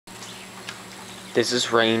This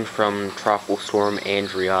is rain from Tropical Storm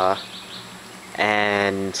Andrea,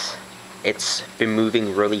 and it's been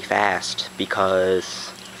moving really fast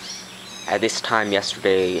because at this time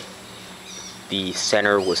yesterday, the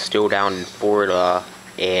center was still down in Florida.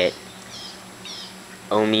 It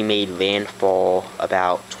only made landfall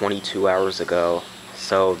about 22 hours ago,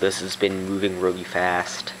 so this has been moving really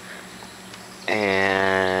fast.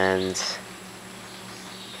 And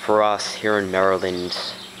for us here in Maryland,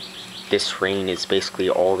 this rain is basically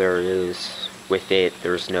all there is with it.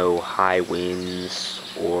 There's no high winds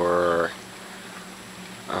or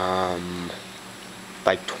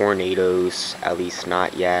like tornadoes, at least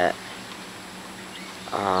not yet.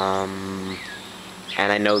 And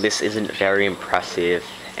I know this isn't very impressive.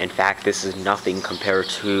 In fact, this is nothing compared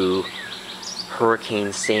to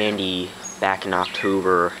Hurricane Sandy back in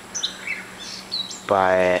October,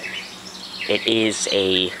 but it is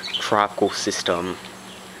a tropical system,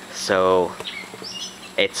 so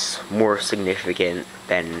it's more significant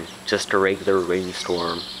than just a regular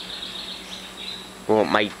rainstorm. Well, it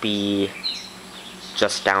might be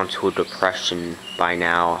just down to a depression by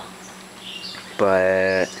now,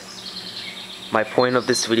 but my point of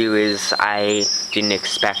this video is I didn't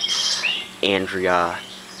expect Andrea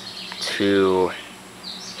to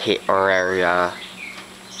hit our area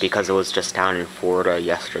because it was just down in Florida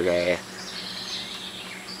yesterday.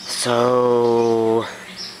 So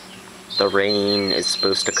the rain is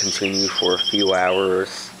supposed to continue for a few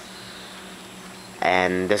hours,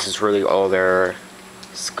 and this is really all there's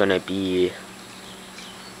gonna be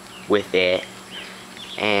with it,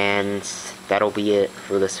 and that'll be it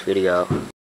for this video.